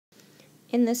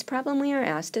In this problem, we are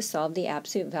asked to solve the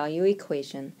absolute value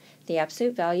equation. The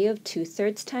absolute value of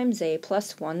 2/3 times a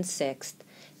plus 1/6,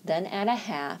 then add a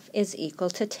half, is equal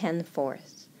to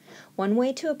 10/4. One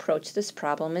way to approach this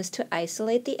problem is to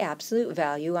isolate the absolute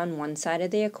value on one side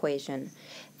of the equation.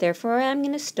 Therefore, I'm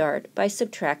going to start by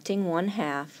subtracting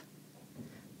 1/2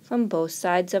 from both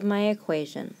sides of my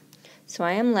equation. So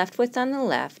I am left with, on the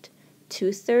left,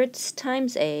 2/3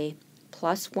 times a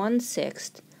plus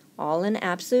 1/6, all in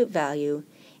absolute value,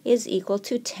 is equal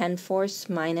to 10/4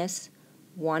 minus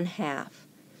 1/2.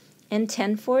 And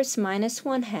 10/4 minus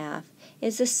 1/2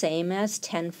 is the same as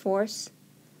 10/4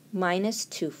 minus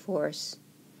 2/4,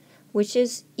 which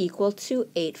is equal to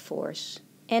 8/4.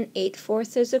 And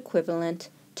 8/4 is equivalent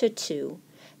to 2.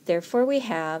 Therefore, we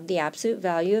have the absolute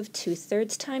value of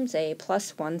 2/3 times a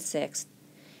plus 1/6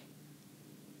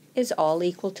 is all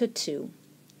equal to 2.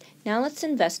 Now let's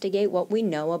investigate what we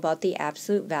know about the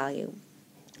absolute value.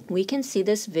 We can see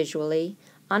this visually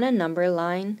on a number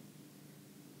line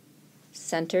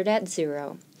centered at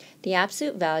 0. The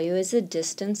absolute value is a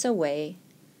distance away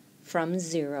from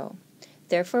 0.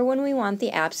 Therefore, when we want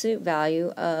the absolute value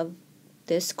of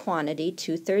this quantity,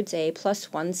 2/3 a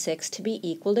plus 1/6, to be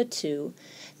equal to 2,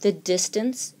 the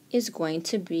distance is going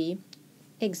to be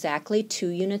exactly 2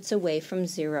 units away from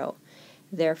 0.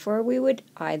 Therefore, we would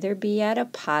either be at a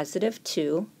positive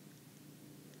 2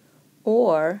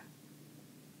 or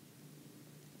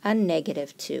a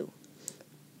negative 2.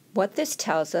 What this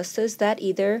tells us is that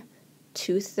either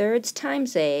 2/3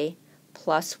 times a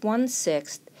plus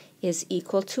 1/6 is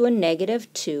equal to a negative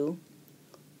 2,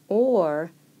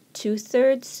 or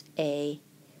 2/3 a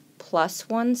plus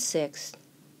 1/6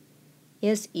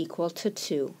 is equal to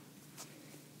 2.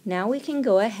 Now we can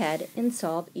go ahead and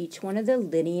solve each one of the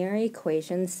linear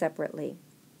equations separately.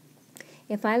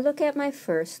 If I look at my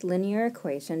first linear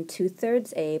equation,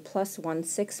 2/3 a plus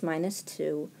 1/6 minus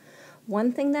 2,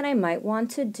 one thing that I might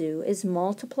want to do is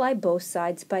multiply both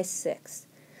sides by 6.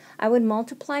 I would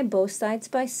multiply both sides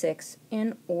by 6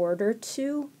 in order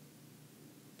to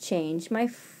change my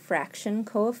fraction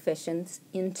coefficients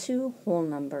into whole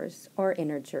numbers or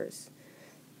integers.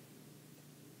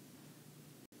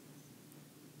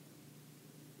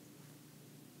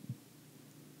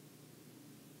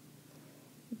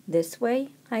 This way,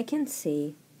 I can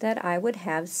see that I would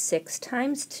have 6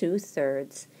 times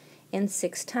 2/3, and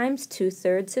 6 times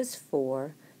 2/3 is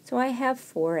 4, so I have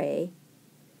 4a,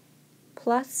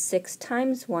 plus 6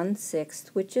 times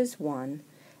 1/6, which is 1.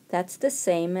 That's the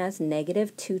same as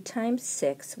negative 2 times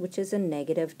 6, which is a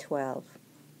negative 12.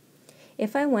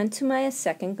 If I went to my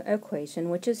second equation,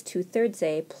 which is 2/3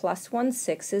 a plus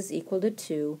 1/6 is equal to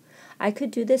 2, I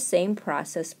could do the same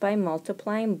process by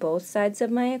multiplying both sides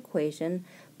of my equation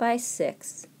by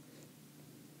 6.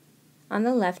 On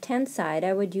the left-hand side,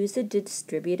 I would use the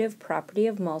distributive property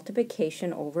of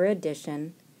multiplication over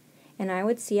addition, and I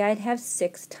would see I'd have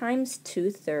 6 times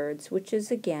 2/3, which is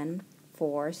again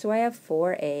 4, so I have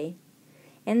 4a,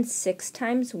 and 6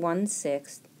 times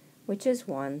 1/6, which is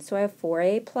 1, so I have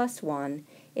 4a plus 1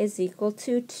 is equal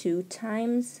to 2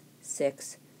 times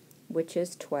 6, which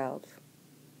is 12.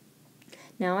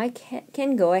 Now I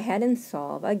can go ahead and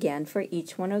solve again for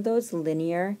each one of those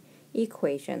linear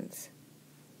equations.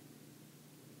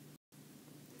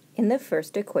 In the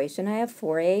first equation, I have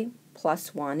 4a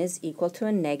plus 1 is equal to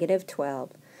a negative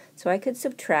 12, so I could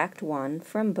subtract 1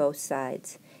 from both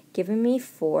sides, giving me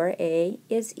 4a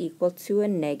is equal to a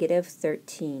negative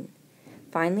 13.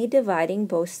 Finally, dividing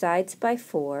both sides by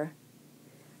 4,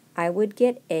 I would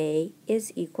get a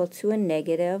is equal to a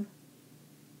negative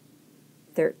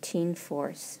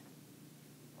 13/4.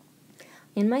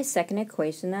 In my second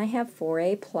equation, I have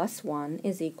 4a plus 1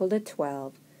 is equal to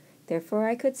 12. Therefore,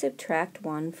 I could subtract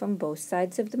 1 from both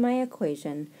sides of my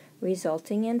equation,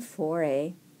 resulting in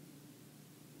 4a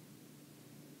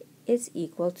is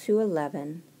equal to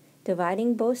 11.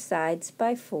 Dividing both sides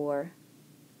by 4,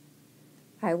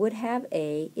 I would have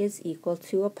a is equal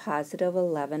to a positive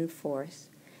 11/4.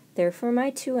 Therefore, my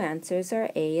two answers are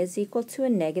a is equal to a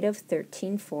negative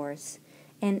 13/4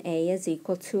 and a is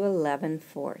equal to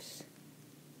 11/4.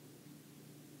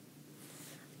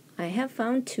 I have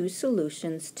found two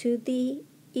solutions to the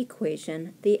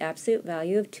equation. The absolute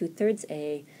value of 2/3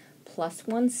 a plus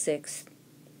 1/6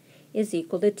 is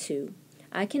equal to 2.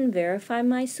 I can verify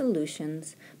my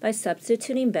solutions by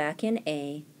substituting back in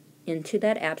a into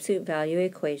that absolute value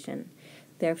equation.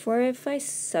 Therefore, if I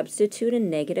substitute a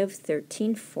negative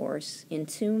 13/4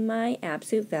 into my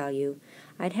absolute value,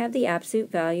 I'd have the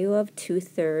absolute value of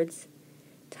 2/3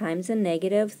 times a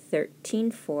negative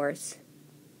 13/4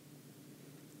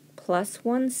 plus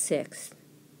 1/6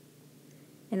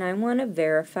 and I want to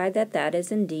verify that that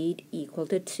is indeed equal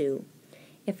to 2.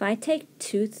 If I take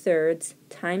 2/3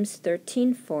 times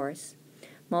 13/4,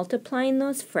 multiplying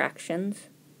those fractions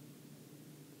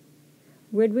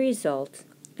would result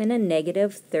in a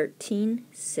negative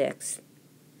 13/6.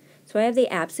 So I have the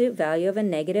absolute value of a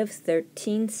negative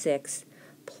 13/6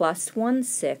 plus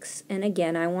 1/6, and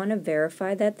again I want to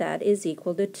verify that that is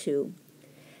equal to 2.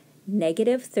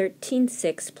 Negative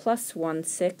 13/6 plus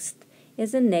 1/6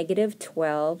 is a negative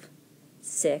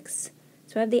 12/6.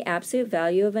 So I have the absolute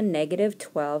value of a negative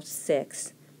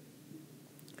 12/6,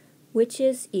 which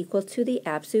is equal to the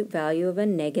absolute value of a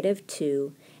negative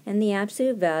 2, and the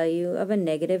absolute value of a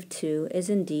negative 2 is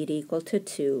indeed equal to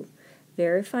 2,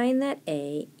 verifying that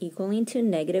A equaling to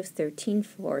negative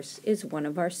 13/4 is one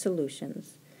of our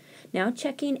solutions. Now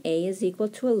checking A is equal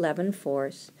to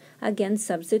 11/4, again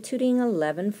substituting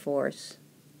 11/4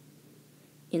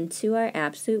 into our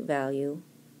absolute value,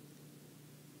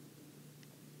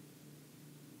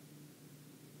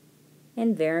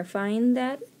 and verifying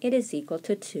that it is equal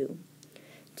to 2.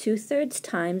 2/3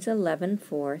 times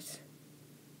 11/4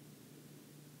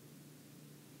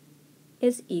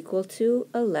 is equal to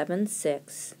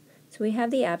 11/6. So we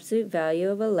have the absolute value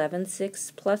of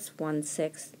 11/6 plus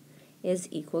 1/6 is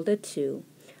equal to 2.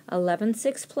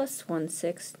 11/6 plus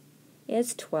 1/6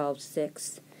 is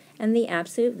 12/6, and the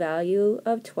absolute value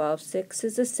of 12/6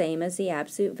 is the same as the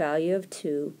absolute value of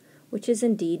 2, which is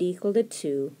indeed equal to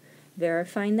 2,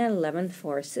 verifying that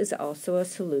 11/4 is also a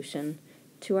solution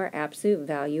to our absolute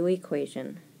value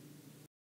equation.